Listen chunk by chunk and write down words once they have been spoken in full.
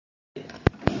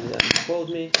called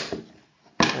me,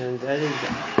 and Eli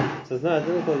says, no, I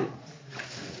didn't call you.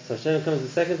 So Hashem comes the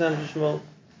second time to Shmuel,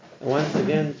 and once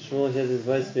again Shmuel hears his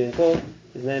voice being called,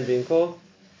 his name being called.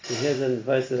 He hears the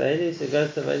voice of Eli, so he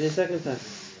goes to Eli a second time.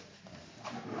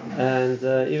 And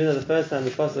even though the first time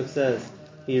the Pasuk says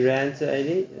he ran to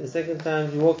Eli, the second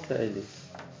time he walked to Eli.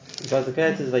 Because the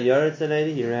case says Vayored to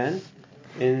Eli, he ran.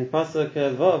 In Pasuk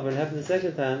Vav, when it happened the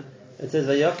second time, it says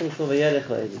Vayochim Shmuel Vayelech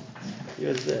Eli.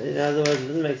 In other words, it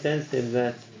didn't make sense to him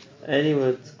that Eli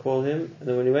would call him, and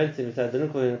then when he went to him, he said, I didn't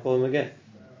call him, and call him again.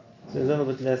 So he's a little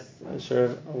bit less sure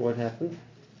of what happened.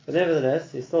 But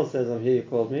nevertheless, he still says, I'm here, you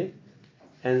called me.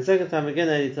 And the second time again,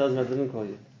 Eli tells him, I didn't call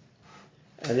you.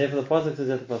 And therefore the Pasuk says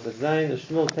at the Pasuk Zayin,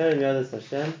 Shmuel Terem Yodas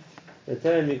Hashem, the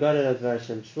Terem Yigared Advar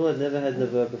Hashem. Shmuel had never had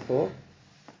Nevuah before,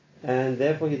 and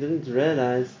therefore he didn't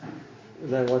realize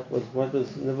that what was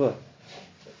Nevuah.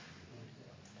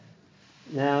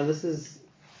 Now this is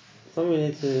something we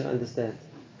need to understand,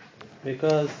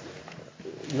 because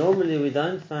normally we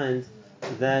don't find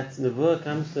that Nevuah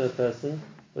comes to a person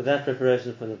without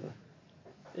preparation for Nevuah.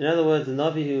 In other words, the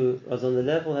Navi who was on the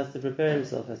level has to prepare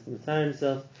himself, has to retire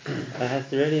himself, has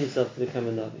to ready himself to become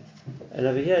a Navi. And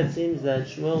over here it seems that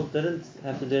Shmuel didn't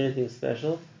have to do anything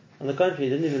special. On the contrary, he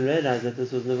didn't even realize that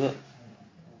this was Nevuah.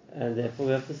 And therefore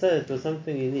we have to say that it was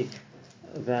something unique,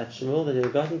 that Shmuel, that he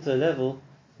had gotten to a level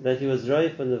that he was ready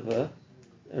for Nevuah,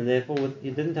 and therefore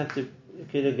he didn't have to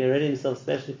get ready himself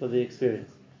specially for the experience.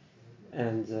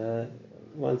 And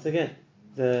once again,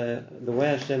 the way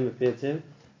Hashem appeared to him,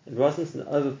 it wasn't an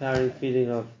overpowering feeling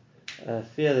of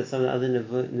fear that some of the other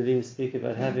Nevi'im speak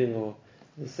about having, or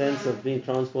the sense of being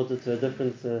transported to a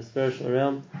different spiritual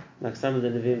realm, like some of the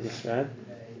Nevi'im describe.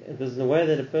 It was in a way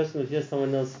that a person would hear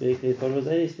someone else speak, and he thought it was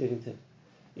Eli speaking to him,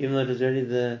 even though it was really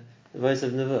the voice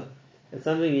of Nevuah. It's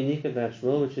something unique about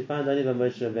Shmuel, which we find only by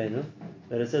Moshe Rabbeinu,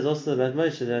 but it says also about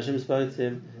Moshe that Hashem spoke to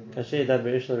him, Kasher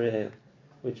Yadaber Ishal Re'eh,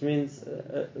 which means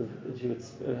she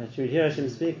would hear Hashem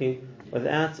speaking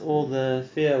without all the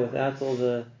fear, without all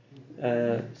the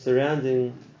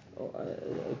surrounding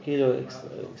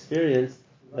experience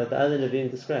that the other Nevi'im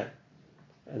describe.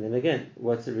 And then again,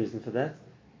 what's the reason for that?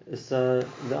 So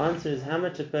the answer is how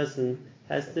much a person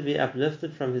has to be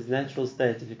uplifted from his natural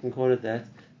state, if you can call it that,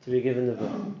 to be given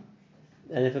Nevuah.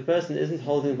 And if a person isn't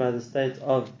holding by the state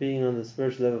of being on the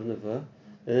spiritual level of Nevuah,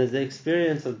 then there's the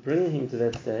experience of bringing him to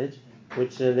that stage,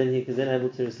 which then he is then able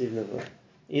to receive Nevuah.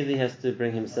 Either he has to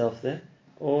bring himself there,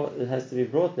 or it has to be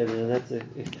brought there, and that's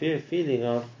a feeling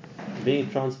of being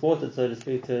transported, so to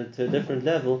speak, to a different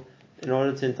level in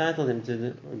order to entitle him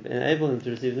to, enable him to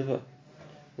receive Nevuah.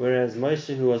 Whereas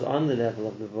Moshe, who was on the level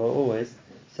of Nevuah always,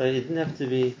 so he didn't have to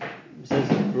be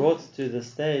brought to the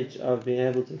stage of being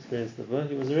able to experience Nevuah.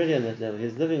 He was already on that level, he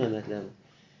was living on that level.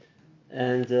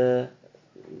 And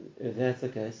if that's the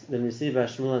case, then we see by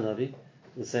Shmuel Navi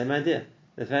the same idea.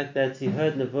 The fact that he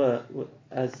heard Nevuah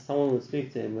as someone would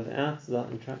speak to him without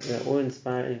the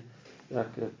awe-inspiring,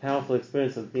 like a powerful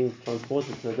experience of being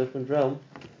transported to a different realm,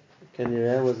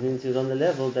 means he was on the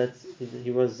level that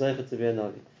he was zeicher to be a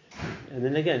Navi. And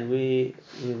then again, we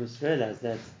must realize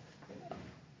that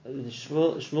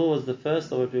Shmuel was the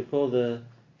first, or what we call the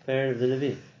Pharaoh of the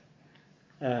Nevi'im.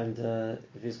 And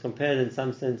if he's compared in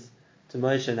some sense to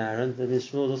Moshe and Aaron, then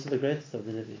Shmuel was also the greatest of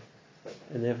the Nevi'im.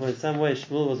 And therefore, in some way,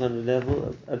 Shmuel was on a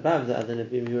level above the other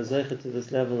Nevi'im. He was zeicher to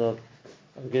this level of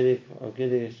Giddish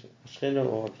Shechina,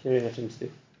 or of hearing Hashem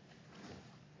speak.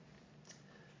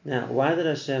 Now, why did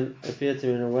Hashem appear to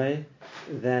him in a way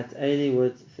that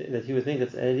Eli that he would think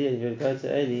it's Eli, and he would go to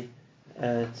Eli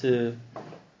to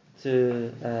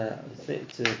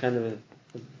kind of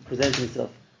present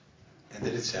himself? And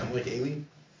did it sound like Eli?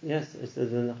 Yes, it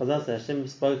says in the Chazal that Hashem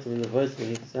spoke to him in the voice when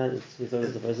he thought it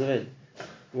was the voice of Eli.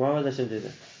 Why would Hashem do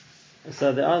that?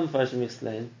 So the Adam Hashem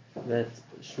explained that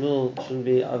Shmuel shouldn't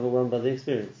be overwhelmed by the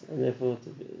experience, and therefore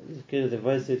the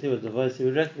voice he would hear was the voice he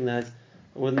would recognize,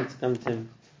 wouldn't come to him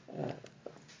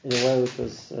in a way which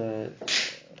was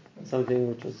something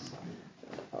which was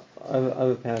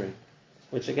overpowering.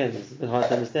 Which again is a bit hard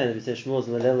to understand. If you say Shmuel's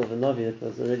on the level of a Navi, it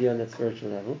was already on that spiritual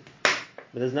level.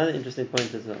 But there's another interesting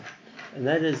point as well, and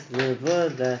that is the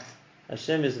Nevuah that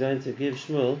Hashem is going to give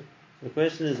Shmuel. The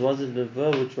question is, was it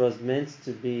Nevuah which was meant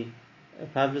to be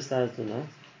publicized or not?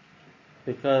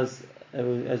 Because as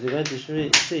we're going to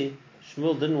see,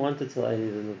 Shmuel didn't want to tell Eli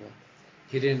the Nevuah.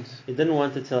 He didn't. He didn't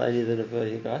want to tell Eli the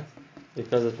Nevuah he got,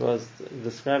 because it was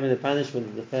describing the punishment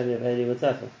that the family of Eli would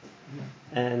suffer.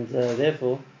 And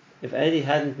therefore, if Eli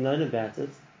hadn't known about it,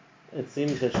 it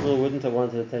seems that Shmuel wouldn't have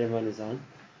wanted to tell him on his own.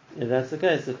 If that's the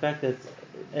case, the fact that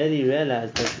Eli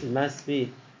realized that it must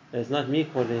be, that it's not me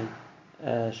calling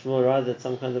Shmuel, rather it's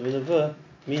some kind of a Nevuah,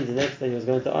 means the next thing he was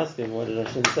going to ask him, what did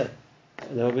Hashem say?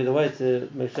 And that would be the way to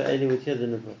make sure Eli would hear the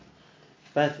Nebuah.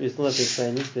 But we still have to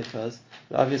explain this because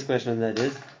the obvious question on that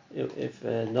is, if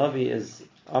a Navi is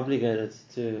obligated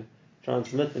to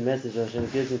transmit the message that Hashem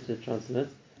gives him to transmit,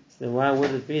 then why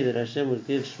would it be that Hashem would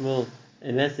give Shmuel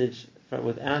a message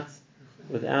without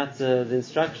the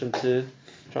instruction to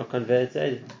convey it to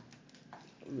Eli?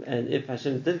 And if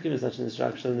Hashem did give him such an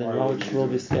instruction, then why would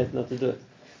Shmuel be scared not to do it?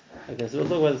 Okay, so we'll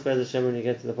talk about this by Hashem when we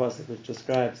get to the pasuk which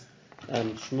describes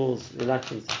Shmuel's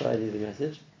reluctance to provide the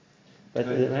message. But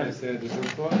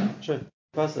sure.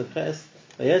 Pasuk Ches.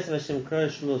 Vayetzav Hashem kro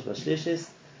Shmuel b'shlishis.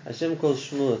 Hashem calls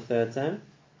Shmuel a third time.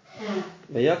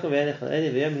 Vayakom v'elech al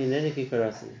Eli v'yom hineni ki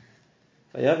karasini.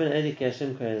 Vayaven Eli ki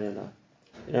Hashem kohen elav.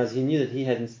 As he knew that he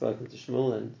hadn't spoken to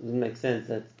Shmuel, and it didn't make sense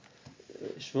that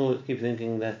Shmuel would keep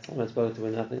thinking that someone had spoken to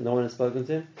him when no one had spoken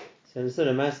to him. So he understood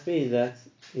it must be that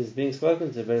he's being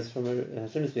spoken to, but it's from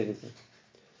Hashem speaking to him.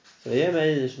 So Vayom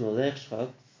Eli l'Shmuel lech shchak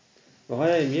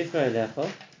v'hoya im yifra elecha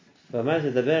v'amar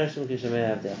tedaber Hashem ki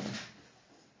shemei avdecha.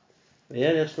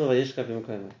 Eli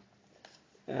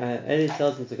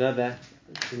tells him to go back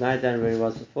to lie down where he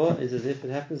was before. It's as if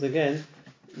it happens again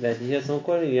that you hear someone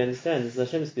calling you, you understand this is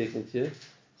Hashem speaking to you,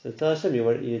 so tell Hashem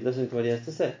you're listening to what he has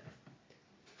to say.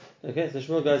 Okay, so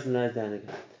Shmuel goes and lies down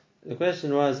again. The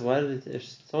question was, if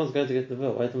someone's going to get the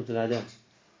vote, why tell him to lie down?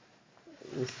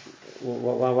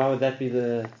 Why would that be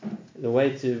the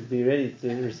way to be ready to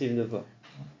receive the vote?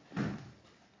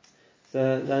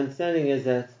 So the understanding is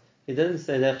that he didn't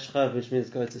say lech shchav, which means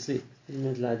go to sleep. He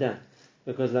meant lie down.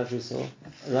 Because like we saw,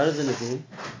 a lot of the Nevi'im,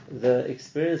 the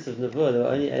experience of Nevuah, they were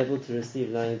only able to receive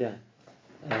lying down.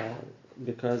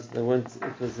 Because it was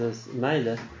this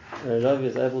Maila, where a Navi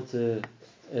was able to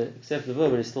accept Nevuah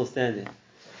when he's still standing.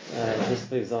 Just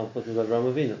for example, we've got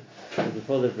Avraham Avinu.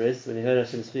 Before the bris, when he heard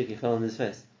Hashem speak, he fell on his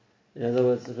face. In other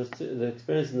words, the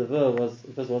experience in Nevuah was,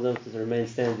 the person wasn't able to remain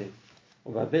standing.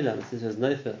 Or by Bilam, it says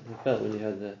no fell. He fell when he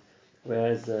heard the.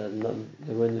 Whereas there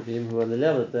were Nevi'im who were on the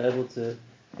level that they're able to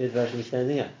hear Hashem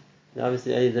standing up. Now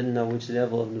obviously Eli didn't know which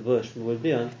level of Nevuah Shmuel would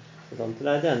be on, so told him to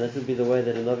lie down. That would be the way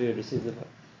that a Navi would receive Nevuah.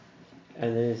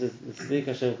 And then he says, Speak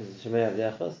Hashem because Shemei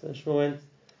Avdeachos. And Shmuel went,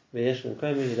 V'yesh ben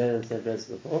komi, he laid on the same place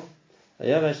before.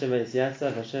 Vayav Hashem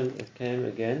v'yisyatzav, Hashem came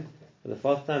again for the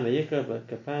fourth time, V'yikra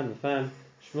b'kapam b'fam,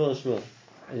 Shmuel, Shmuel.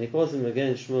 And he calls him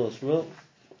again, Shmuel, Shmuel.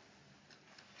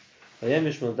 Vayem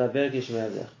Shmuel, daber ki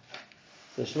Shemei Avdeach.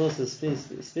 So Shmuel says, please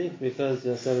speak because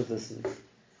your servant listens.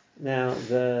 Now,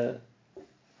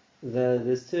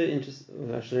 there's three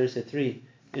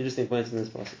interesting points in this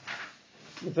passage.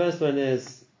 The first one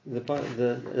is, it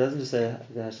doesn't just say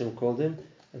that Hashem called him,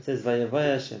 it says,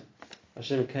 Vayavaya Hashem.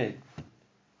 Hashem came.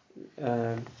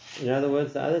 In other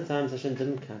words, the other times Hashem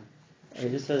didn't come. He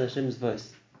just heard Hashem's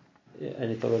voice,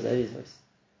 and he thought it was Eli's voice.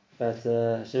 But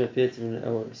Hashem appeared to him,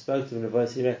 or spoke to him in a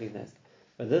voice he recognized.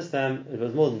 But this time, it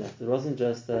was more than that. It wasn't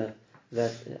just that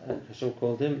Hashem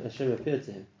called him, Hashem appeared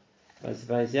to him. But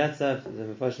by Yatzav,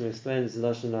 the Mepharshim explains the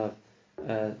notion of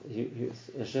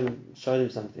Hashem showed him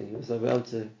something. He was able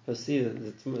to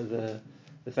perceive the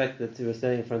fact that he was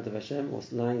standing in front of Hashem, or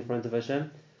lying in front of Hashem.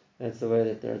 That's the way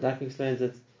that the Radak explains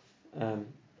it.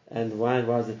 And why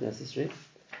was it necessary?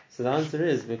 So the answer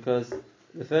is because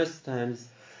the first times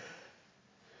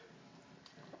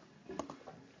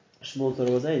Shmuel thought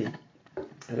it was Eli.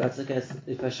 And that's the case.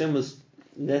 If Hashem was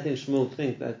letting Shmuel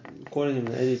think that calling him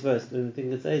Eli's voice, didn't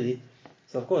think it's Eli,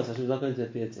 so of course Hashem is not going to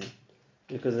appear to him.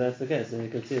 Because that's the case, and you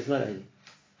can see it's not Eli.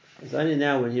 It's only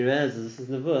now when he realizes this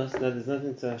is Nevuah, so there's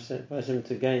nothing for Hashem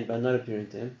to gain by not appearing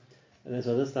to him. And that's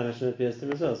why this time Hashem appears to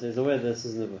him as well. So he's aware that this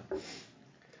is Nevuah.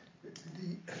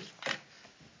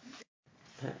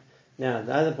 Now,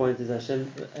 the other point is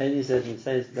Hashem only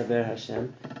says Daber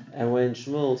Hashem, and when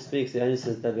Shmuel speaks, he only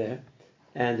says Daber.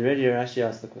 And already Rashi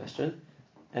asked the question,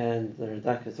 and the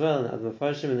Radak as well, and other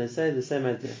Mepharshim, and they say the same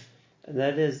idea. And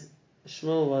that is,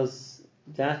 Shmuel was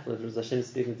doubtful if it was Hashem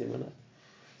speaking to him or not.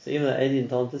 So even though Eli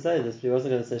told him to say this, he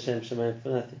wasn't going to say Shem Shemayim for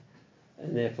nothing.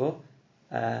 And therefore,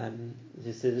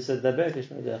 he said Daber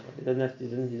Kishma Decha. He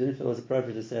didn't feel it was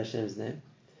appropriate to say Hashem's name.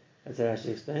 That's how Rashi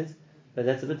explains. But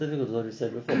that's a bit difficult to what we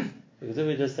said before. Because if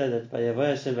we just said that by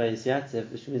Yavai Hashem by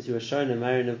Yisyatzev, which means you were shown a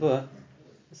Mari Nevuah,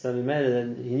 so he made it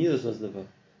and he knew this was Nevuah.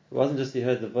 It wasn't just he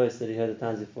heard the voice that he heard at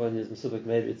times before and he was Mesubik,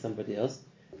 maybe it's somebody else.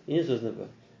 He knew it was Nevuah.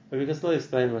 But we can still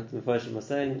explain what the Mepharshim was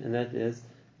saying, and that is,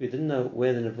 we didn't know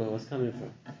where the Nevuah was coming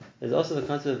from. There's also the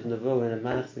concept of Nevuah when a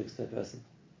Malach speaks to a person.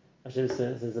 Hashem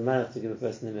sends a Malach to give a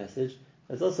person a message.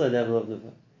 There's also a level of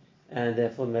Nevuah. And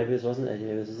therefore, maybe it wasn't Eli,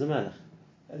 maybe it was a Malach.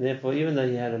 And therefore, even though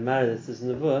he had a Mari that says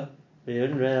Nevuah, but he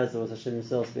didn't realize it was Hashem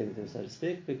himself speaking to him, so to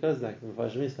speak, because, like the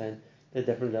Mepharshim explained, there are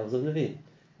different levels of Nevi'im.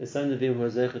 There's some Nevi'im who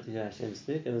are zeicha to hear Hashem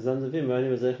speak, and there's some Nevi'im who only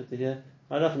were zeicha to hear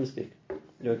Malachim speak.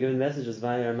 They were given messages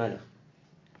via a Malach.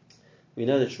 We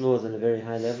know that Shmuel was on a very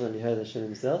high level, and he heard Hashem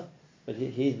himself, but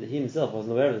he himself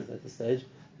wasn't aware of it at this stage,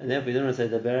 and therefore he didn't want to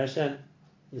say Daber Hashem.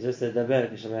 He just said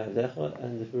Daber Kishamei Avdecha,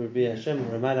 and if it would be Hashem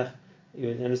or a Malach, you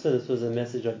would understand this was a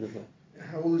message of Nebuah.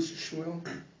 How old is Shmuel?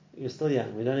 He was still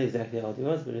young. We don't know exactly how old he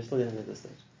was, but he was still young at this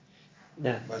stage.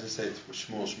 Now, Why does it say it's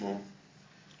Shmuel?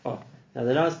 Now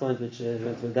the last point which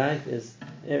went with Daik is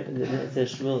it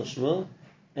says Shmuel,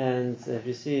 and if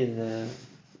you see in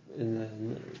the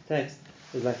text,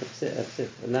 there's like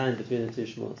a line between the two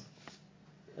Shmuels.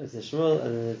 It's a Shmuel,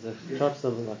 and then there's a chop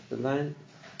symbol like the line,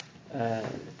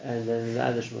 and then the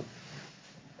other Shmuel.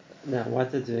 Now,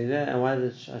 what they're doing there, and why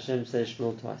did Hashem say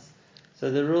Shmuel twice?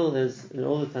 So the rule is, in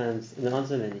all the times, and there aren't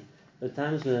so many, the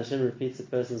times when Hashem repeats a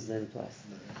person's name twice.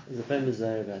 There's a famous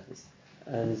Zohar about this.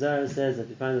 And Zohar says that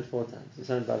we find it 4 times. We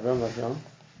find it by Avram,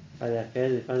 by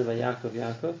Yaakov, we find it by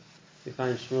Yaakov, we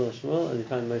find Shmuel, and we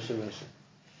find Moshe.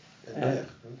 And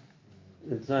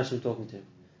it's not Hashem talking to him.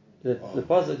 The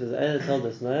pasuk is Eila told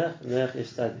us Noach ish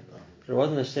tzaddik. But it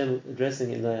wasn't Hashem addressing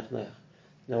him Noach.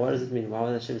 Now what does it mean? Why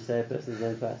would Hashem say a person's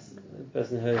name twice? The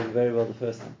person heard him very well the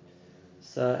first time.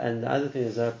 So, and the other thing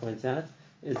that Zohar points out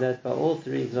is that by all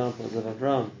 3 examples of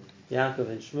Avram, Yaakov,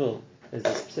 and Shmuel, there's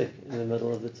this psik in the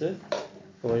middle of the 2.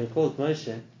 But when you call it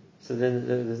Moshe, so then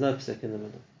there's no psik in the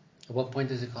middle. At what point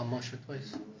does it call Moshe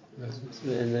twice?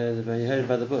 When you heard it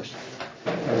by the bush.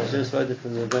 Hashem spoke it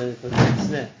from the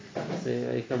snare. So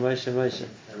you call Moshe. And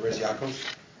where's Yaakov?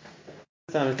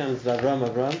 This time it comes to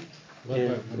Avram.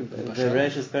 In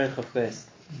Bereshis Perek Chaf Beis.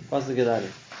 Pasuk Gedali.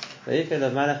 Vayikol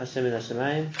of Malach Hashem in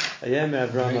Hashemayim. Vayomer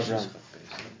Avram.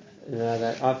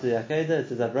 After the Akedah, it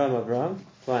says Avram.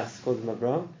 Twice called him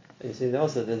Avram. And you see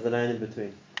also there's the line in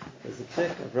between. There's a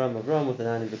psik, Avram with a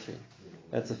line in between.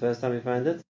 That's the first time we find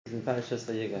it. It's in Parashas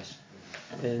Vayigash.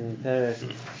 In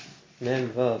Perek Mem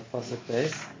Vav Pasuk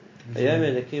Beis.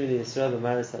 Vayomer Elokim li Yisrael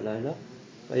b'Maris Halayla.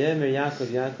 Vayomer Yaakov,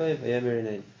 Vayomer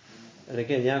Ineni. And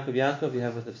again, Yaakov, you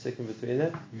have with the psik in between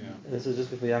them. Yeah. And this was just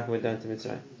before Yaakov went down to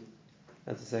Mitzrayim.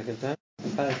 That's the second time.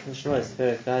 Perek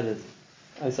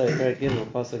Gimel,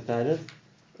 Pasuk Talid,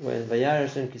 when Vayar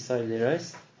Hashem Kisai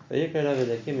Liros, Vayikol Av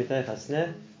Elokim Mitay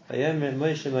Chasneh, Vayomer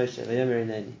Moshe, Vayomer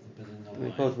Ineni.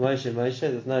 We call it Moshe,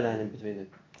 there's no line in between them.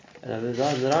 And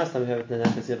the last time we have it in the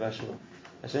Nachas Yevah Shmuel.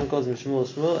 Hashem calls him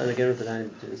Shmuel, and again with the line in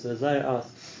between. So Zohar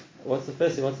asks, what's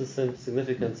the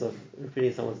significance of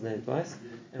repeating someone's name twice?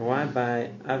 And why by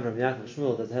Avram, Yaakov,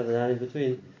 Shmuel does it have the line in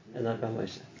between and not by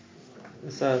Moshe?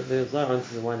 So the Zohar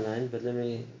answers in one line, but let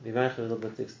me be mindful a little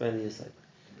bit to explain the Yisod.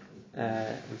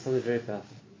 It's something very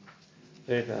powerful.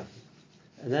 Very powerful.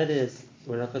 And that is,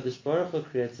 when HaKadosh Baruch Hu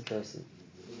creates a person,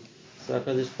 so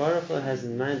HaKadosh Baruch Hu has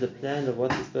in mind a plan of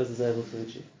what this person is able to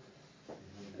achieve.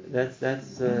 That's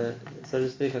so to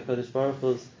speak, HaKadosh Baruch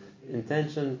Hu's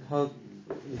intention, hope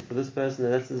for this person,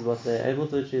 that this is what they're able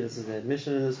to achieve, this is their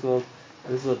mission in this world,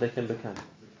 and this is what they can become.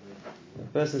 A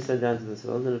person is sent down to this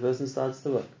world, and a person starts to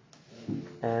work.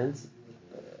 And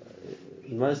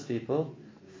most people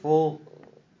fall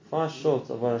far short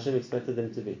of what Hashem expected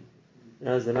them to be.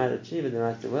 They might achieve it, they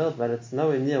might do well, but it's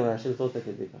nowhere near what Hashem thought they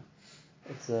could become.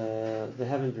 They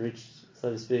haven't reached, so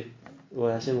to speak,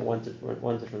 what Hashem wanted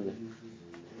from them.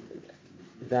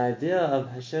 The idea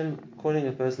of Hashem calling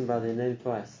a person by their name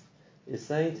twice is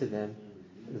saying to them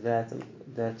that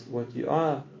what you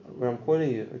are, where I'm calling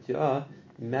you, what you are,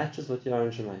 matches what you are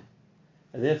in Shemayim.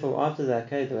 And therefore, after the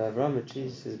Akedah, where Avram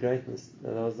achieves his greatness,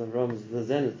 that was the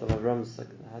zenith of Avram's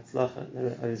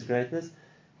Hatzlacha, of his greatness,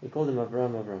 we called him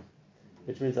Avram.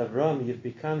 Which means Avram, you've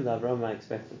become the Avram I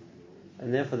expected.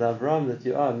 And therefore the Avram that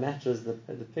you are matches the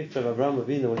picture of Avram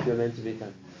Avinu, what you are meant to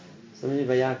become. Similarly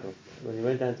by Yaakov, when he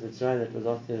went down to Mitzrayim, it was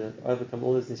after to overcome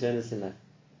all this nisyanis in life,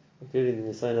 including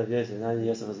the Nisayon of Yosef. Now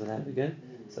Yosef was alive again.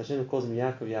 So Hashem calls him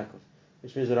Yaakov,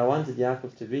 which means what I wanted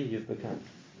Yaakov to be, you've become.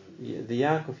 The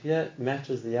Yaakov here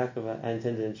matches the Yaakov I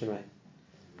intended in Shemayim.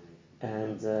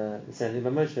 And the same thing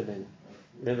by Moshe Rabbeinu.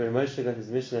 Remember, Moshe got his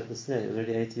mission at the snare, he was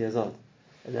already 80 years old.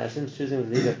 And Hashem's choosing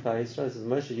him as leader of Klal Yisrael. He says,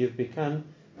 Moshe, you've become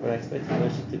what I expected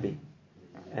Moshe to be.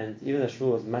 And even though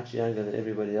Shmuel was much younger than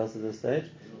everybody else at this stage,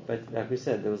 but like we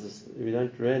said, we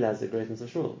don't realize the greatness of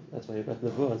Shmuel. That's why you've got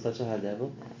Nebuah on such a high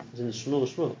level.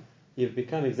 Shmuel, you've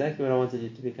become exactly what I wanted you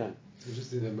to become. It's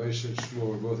interesting that Moshe and Shmuel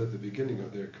were both at the beginning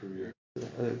of their career.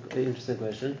 Interesting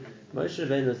question. Moshe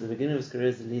Rabbeinu was at the beginning of his career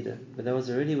as a leader, but that was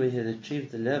already when he had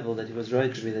achieved the level that he was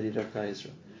right to be the leader of Klal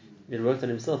Yisrael. He had worked on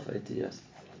himself for 80 years.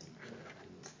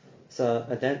 So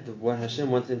what Hashem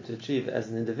wanted him to achieve as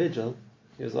an individual,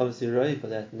 he was obviously ready for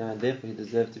that now, and therefore he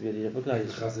deserved to be a leader for Klal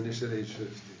Yisrael. Chazon Ish at age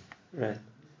 50. Right.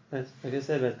 Right. Like I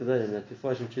said about Gedolim, that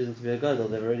before Hashem choosing to be a Gadol,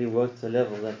 they've already worked to a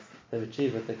level that they've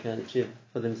achieved what they can achieve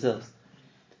for themselves.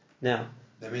 Now,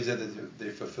 That means that they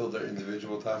fulfilled their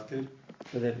individual tafkid?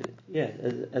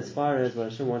 as far as what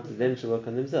Hashem wanted them to work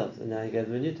on themselves, and now He gave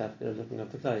them a new tafkid of looking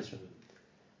after Klal Yisrael.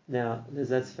 Now,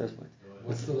 that's the first point.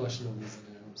 What's the lashon of the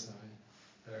Zayah? I'm sorry.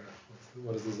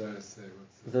 What does the Zayah say?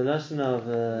 The lashon of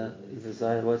the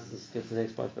Zayah. Let's skip to the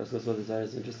next part first. That's what the Zayah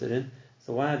is interested in.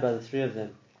 So why about the three of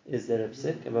them is there a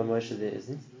psik, and by Moshe there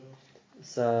isn't?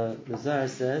 So the Zayah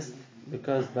says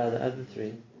because by the other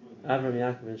three, Avram,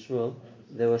 Yaakov, and Shmuel,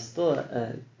 there was still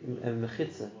a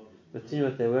mechitza between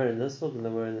what they were in this world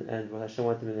and what Hashem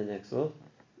wanted them in the next world,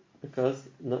 because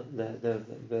they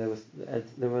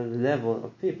were on the level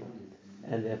of people,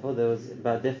 and therefore there was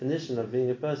by definition of being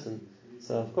a person.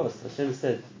 So of course Hashem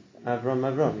said,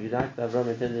 Avram, you like the Avram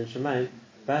intended in Shemaim,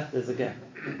 but there's a gap.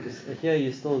 Here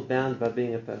you're still bound by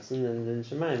being a person, and in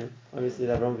Shemaim, obviously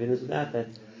the Avram Avinu is without that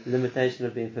limitation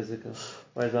of being physical.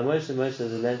 Whereas by Moshe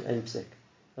is a psik.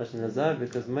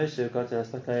 Because Moshe got to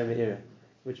Astakayim era,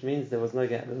 which means there was no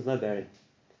gap, there was no barrier.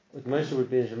 What Moshe would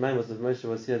be in Shemaim was if Moshe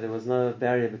was here, there was no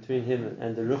barrier between him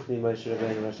and the Ruchni Moshe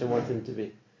Rabbeinu, Hashem wanted him to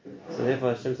be. So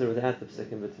therefore Hashem said without the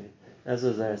psik in between. That's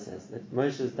what Zayah says, that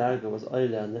Moshe's darga was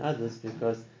oila on the others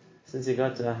because since he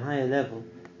got to a higher level,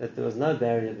 that there was no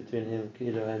barrier between him,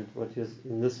 Kilo, and what he was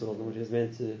in this world, and what he was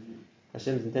meant to,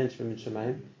 Hashem's intention from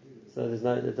Shemaim. So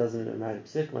it doesn't matter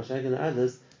psik. Mashiach and the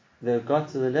others, they got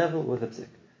to the level with a psik.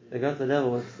 They got to the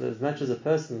level with as much as a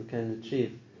person can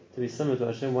achieve to be similar to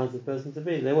what Hashem wants the person to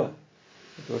be. They were.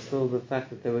 It was still the fact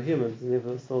that they were humans, and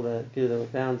therefore still they were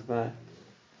bound by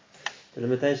the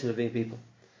limitation of being people.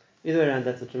 Either way around,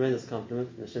 that's a tremendous compliment.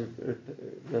 Hashem,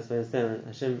 that's why I understand.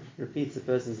 Hashem repeats the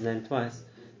person's name twice,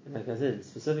 and like I said,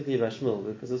 specifically by Shmuel,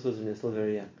 because this was when he was still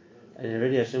very young, and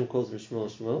already Hashem calls him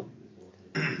Shmuel.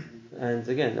 And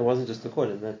again, it wasn't just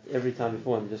recorded, that every time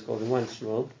before him, he just called him once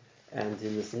Shmuel, and he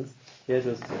listened. Here it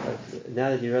was, now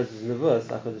that he read the Nevuos,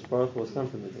 HaKadosh Baruch Hu was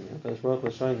complimenting him. HaKadosh Baruch Hu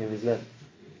was showing him his level.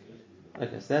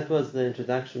 Okay, so that was the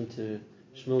introduction to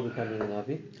Shmuel becoming a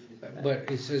Navi. But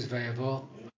it says Vayavo.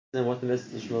 And what the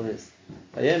message of Shmuel is.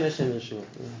 Vayem Hashem and Shmuel.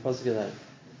 Pasuk Yadayim.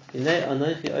 Hinei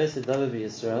anochi oised davar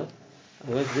b'Yisrael.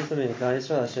 I'm going to do something in Klal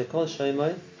Yisrael. Asher kol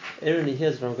shoymoi. Everyone who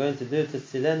hears what I'm going to do,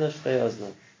 tetzileno shtei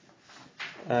oznot.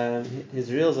 His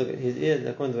ears,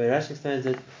 according to the way Rashi explains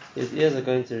it, his ears are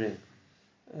going to ring,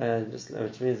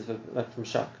 which means like from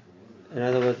shock. In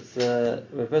other words,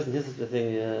 when a person hears such a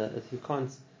thing, he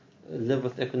can't live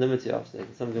with equanimity after it.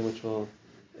 It's something which will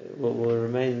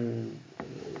remain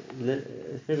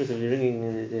figuratively ringing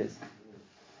in his ears.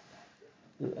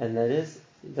 And that is,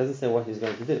 he doesn't say what he's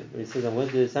going to do, but he says, I'm going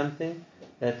to do something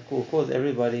that will cause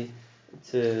everybody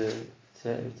to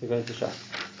go into shock.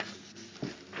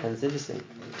 And it's interesting.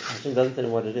 Hashem doesn't tell him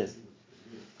what it is.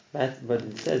 But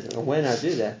it says, when I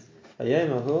do that, when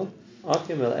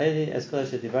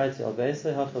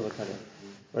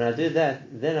I do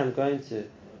that, then I'm going to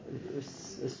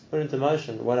put into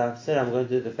motion what I've said I'm going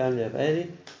to do to the family of Eli,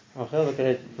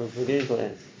 from beginning to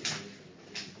end.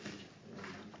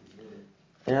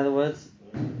 In other words,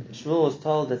 Shmuel was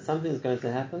told that something is going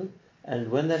to happen,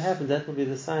 and when that happens, that will be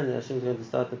the sign that Hashem is going to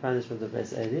start the punishment of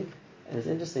Beis Eli. And it's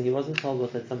interesting, he wasn't told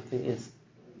what that something is.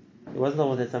 He wasn't told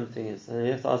what that something is. And we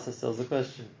have to ask ourselves the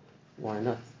question, why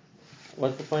not?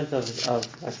 What's the point of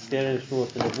scaring Shmuel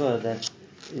to Nevuah that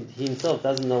he himself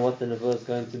doesn't know what the Nevuah is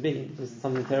going to be? Just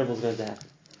something terrible is going to happen.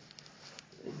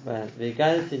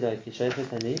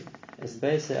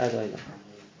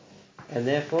 And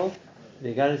therefore,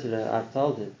 I've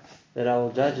told him that I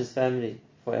will judge his family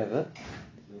forever.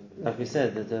 Like we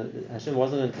said, that Hashem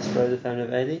wasn't going to destroy the family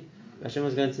of Eli. Hashem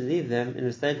was going to leave them in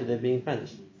a state where they're being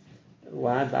punished. This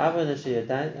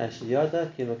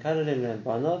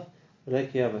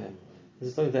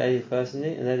is talking to Eli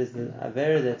personally, and that is the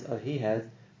avera that he had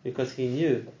because he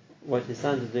knew what his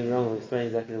sons were doing wrong. We'll explain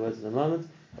exactly the words in a moment.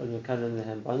 But with the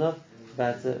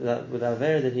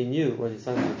avera that he knew what his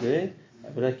sons were doing,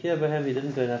 he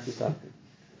didn't do enough to stop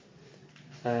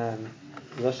them.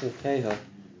 Lashon keha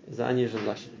is an unusual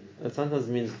lashon. It sometimes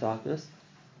means darkness.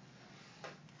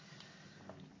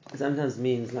 It sometimes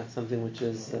means like something which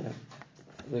is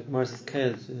like Moses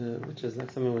Ked, which is like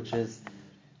something which is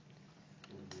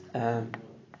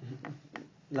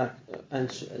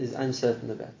is uncertain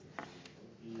about.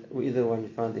 Either one you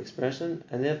find the expression,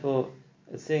 and therefore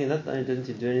it's saying not only didn't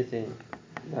he do anything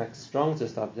like strong to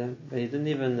stop them, but he didn't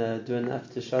even do enough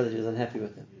to show that he was unhappy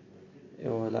with them,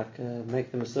 or like make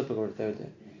them a super what they were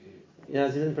doing. He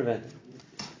didn't prevent them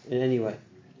in any way.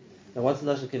 Now, what's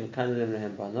the lashon kivakanim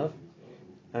lehem banov?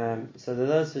 So there are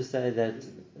those who say that,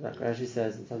 like Rashi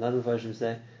says, and some other versions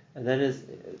say and that is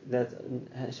that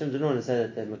Hashem didn't want to say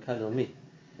that they're Makadal me.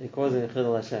 They're causing a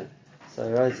Chilul Hashem. So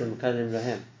he writes in Makadim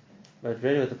Lahem. But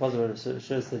really what the Pasuk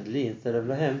should have said Li instead of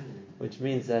Lahem, which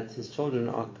means that his children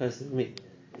are cursing me.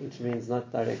 Which means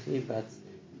not directly, but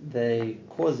they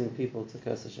causing people to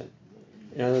curse Hashem.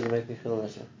 In other words, they're making Chilul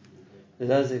Hashem.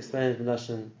 The others explain the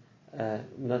Lashon,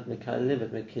 not Mekalim,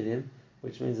 but Mekilim,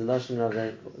 which means the Lashon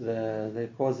of they're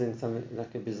causing something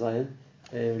like a bizayon,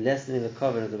 lessening the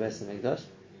covenant of the Beis HaMikdash.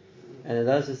 And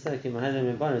the others who say, Ki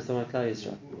Mahalim Mibanu, Soma Klal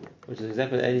Yisrael, which is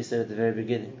exactly what Eli said at the very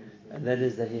beginning. And that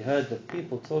is that he heard the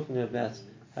people talking about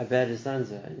how bad his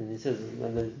sons are. And he says,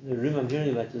 the room I'm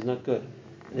hearing about is not good.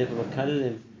 And therefore,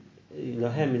 Mekalim,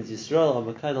 Lohem means Yisrael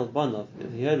or Makadal Bonov.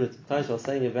 If he heard what Taisha was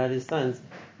saying about his sons,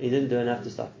 he didn't do enough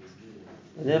to stop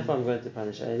it. And therefore I'm going to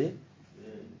punish Eli.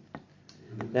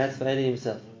 That's for Eli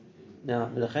himself. Now,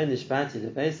 Melachei Nishbati, the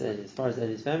base Eli, as far as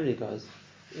Eli's family goes,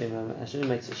 Hashem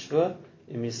makes a shvur,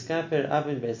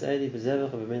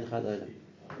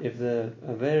 if the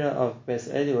Avera of Beis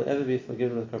Eli will ever be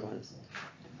forgiven with Karbanis.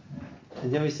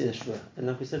 And here we see the shvur. And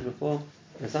like we said before,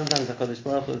 sometimes HaKadosh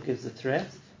Baruch Hu gives a threat,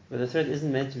 but the threat isn't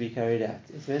meant to be carried out.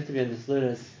 It's meant to be understood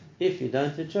as, if you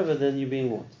don't do tshuva, then you're being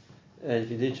warned. And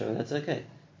if you do tshuva, that's okay.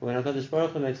 But when HaKadosh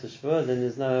Baruch Hu makes a shvur, then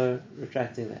there's no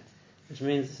retracting that. Which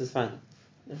means this is final.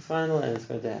 It's final and it's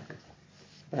going to happen.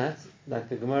 But, like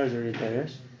the Gemara is already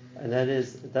bearish, and that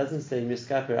is, it doesn't say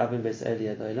Miskaper Avin Beis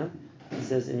Eli Adoilam. It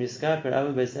says Miskaper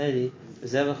Avin Beis Eli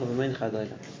Zevach V'Mein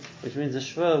Chadoilam. Which means the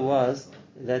shvur was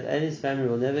that Eli's family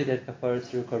will never get kapara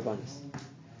through Korbanos.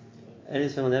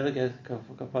 Eli's family will never get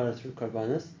kapara through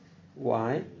Korbanos.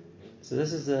 Why? So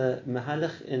this is a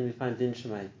mahalach in we find Din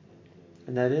Shemai.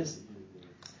 And that is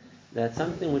that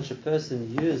something which a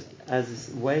person used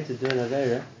as a way to do an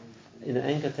Avera in an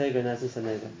Ein Katega and as a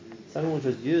Saneva. Something which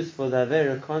was used for the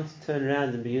Avera can't turn around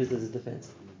and be used as a defense.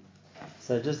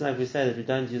 So just like we said, if you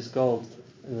don't use gold,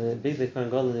 and the big they can't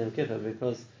gold in Yom Kippur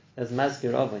because there's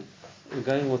Maskir Oven. We're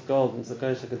going with gold and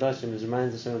Kodesh HaKadoshim is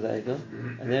reminds Hashem of the Egel,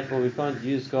 and therefore we can't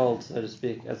use gold, so to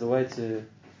speak, as a way to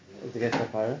get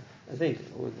kapara. I think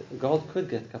gold could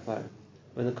get kapara.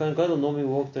 When the Kohen Gadol normally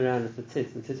walked around with the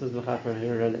tzitz was mechaper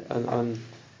on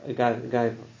a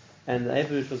gaiva, and the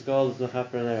ephod which was gold was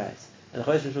mechaper on a rice, and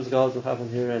the chosh which was gold was mechaper on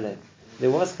hirale.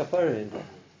 There was kapara involved.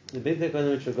 The big Kohen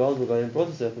which were gold were going brought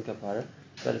a certain kapara,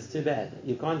 but it's too bad.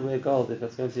 You can't wear gold if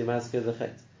it's going to be maskir the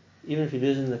chet, even if you're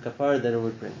losing the kapara that it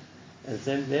would bring. And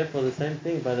therefore the same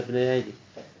thing by the Bnei Eli.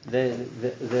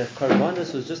 The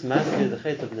Korbanos was just maskir the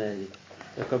chet of Bnei Eli.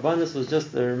 The Korbanos was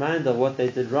just a reminder of what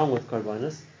they did wrong with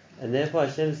Korbanos. And therefore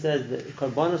Hashem says that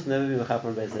Korbanos will never be Mechaper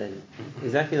on Beis Eli.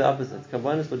 Exactly the opposite.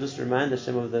 Korbanos will just remind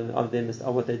Hashem of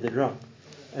what they did wrong.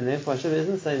 And therefore Hashem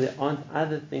isn't saying there aren't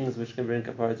other things which can bring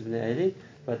Kapara to Bnei Eli,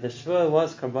 but the Shvur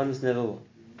was Korbanos never will.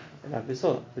 And like we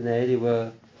saw, Bnei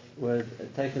Eli were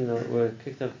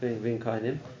kicked up being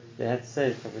Kohanim. They had to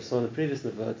say, like we saw in the previous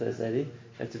Nebuah, Beis Eli, they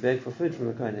had to beg for food from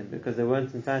the Kohanim because they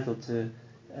weren't entitled to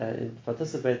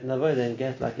participate in the Avodah and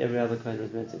get like every other Kohen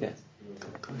was meant to get.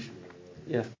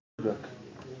 Yeah.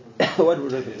 What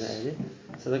would look at?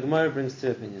 So the Gemara brings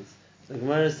two opinions. The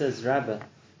Gemara says Rabbah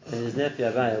and his nephew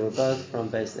Abaya were both from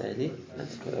Beis Eli.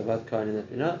 That's both Kohanim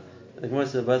if you're not. The Gemara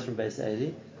says they're both from Beis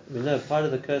Eli. We know part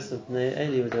of the curse of Bnei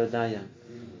Eli was they were dying young.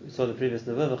 We saw the previous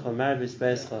Nebuah, V'chol Marabis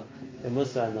Beischa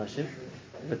Musa and Noshim,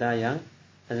 they were dying young,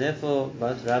 and therefore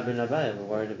both Rabbah and Abaya were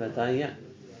worried about dying young.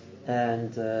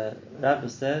 And Rabbah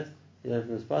said, you know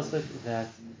from this pasuk, that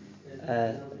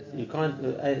you can't.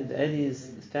 Eli's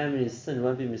family's sin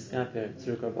won't be miskaper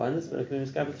through Korbanos, but it can be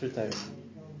miskaper through Torah.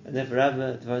 And therefore,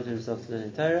 Rabbah devoted himself to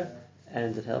learning Torah,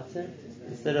 and it helped him.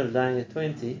 Instead of dying at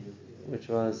 20, which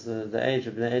was the age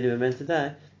of Bnei Eli were meant to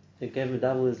die, it gave him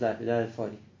double his life. He died at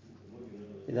 40.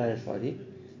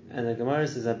 And the Gemara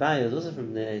says Abaya is also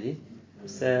from Bnei Eli,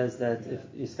 says that if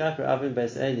Yiskaper Avin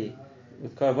Beis Eli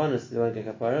with Korbanos, they won't get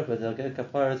kapara, but they'll get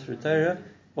kapara through Torah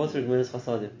or through Gemilas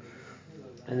Chasadim.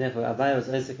 And therefore Abaya was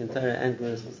Isaac in Torah and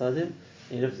Gemilas Chasadim, and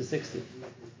he lived to 60,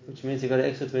 which means he got an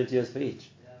extra 20 years for each.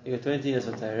 You got 20 years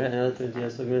for Torah and another 20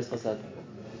 years for Gemilas Chasadim.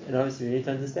 And obviously we need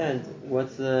to understand what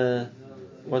is the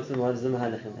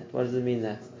mahalach in that? What does it mean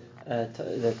that that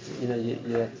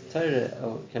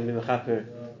Torah can be mechaper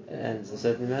and a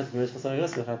certain amount, Gemilas Chasadim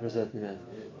is also mechaper a certain amount.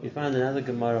 We find another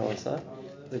Gemara also.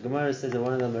 The Gemara says that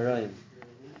one of the Meraim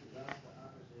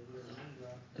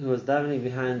who was davening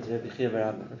behind Rabbi Chia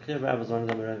Barabba. Rabbi Chia Barabba was one of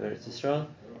the Meraim of Eretz Yisrael,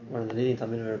 one of the leading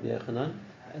Talmidim of Rabbi Yochanan,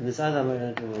 and this other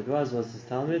Meraim who it was his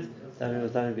Talmud. Talmud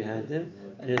was davening behind him,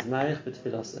 and he was marich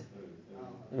b'tefilasa.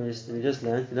 And we just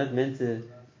learned you're not meant to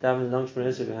daven a long shmoneh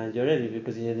esrei behind your Rebbe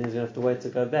because he's going to have to wait to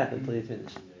go back until you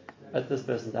finish. But this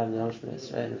person died in the Rosh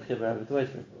Hashanah, right? And Reb Chia bar Abba had to wait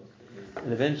for him.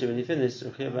 And eventually, when he finished,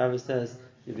 Reb Chia bar Abba says,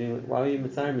 "Why were you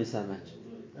mitzarim me so much?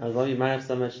 And why were you married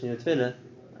so much in your tefillah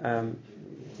and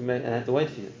I had to wait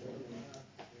for you?"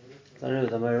 So I don't know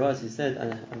what the Amar was. He said,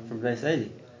 "I'm from Beis Eli.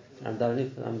 I'm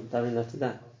davening not to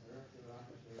die."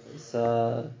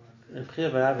 So Reb Chia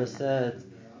bar Abba said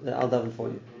that I'll daven for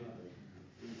you.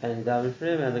 And he davened for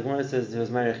him, and the Gemara says he was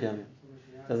Marich Yamim.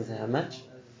 Doesn't say how much,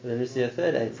 but then you see a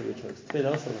third eitzah which works.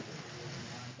 Tefillah also works.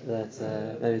 That's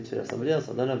maybe tefillah of somebody else,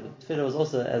 I don't know, but tefillah was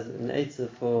also as an eitzah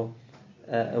for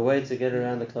a way to get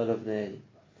around the klal of Ne'eli.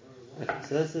 Okay,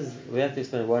 so we have to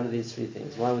explain one of these three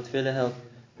things. Why would tefillah help?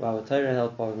 Why would Torah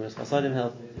help? Why would Miras Chasadim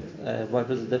help? What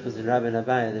was the difference in Rabbi and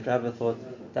Abaye? That Rabbi thought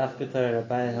Dafka Torah and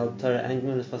Abaye helped Torah and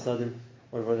Miras Chasadim.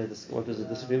 What was the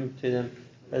disagreement between them?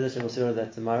 We'll see all of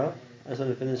that tomorrow. I just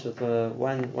want to finish with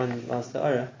one last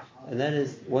ta'ara, and that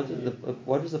is what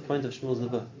was the point of Shmuel's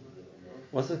Nebuah?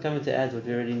 What's it coming to add to what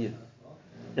we already knew?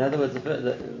 In other words,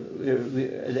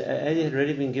 Eli had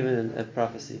already been given a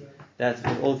prophecy that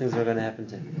all things were going to happen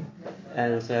to him,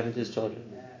 and it's going to happen to his children.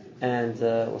 And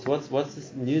what's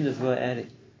this new Nebuah adding?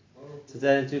 So it's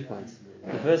adding 2 points.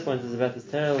 The first point is about this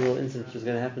terrible incident which is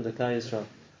going to happen to Klal Yisrael,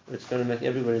 which is going to make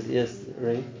everybody's ears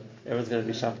ring. Everyone's going to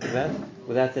be shocked about,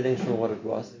 without telling Shmuel what it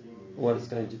was, or what it's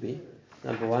going to be.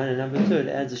 Number one, and number two, it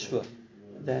adds a shua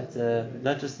that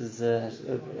not just is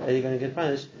Eli going to get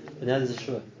punished, but now there's a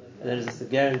shua, and that is just a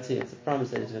guarantee. It's a promise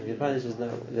that he's going to get punished.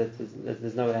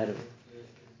 There's no add of it.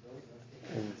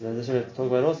 And this we're going to talk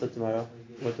about also tomorrow.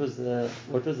 What was the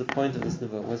point of this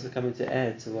nebuah? What's it coming to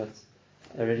add to what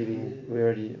Eli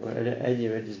already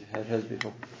has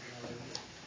before?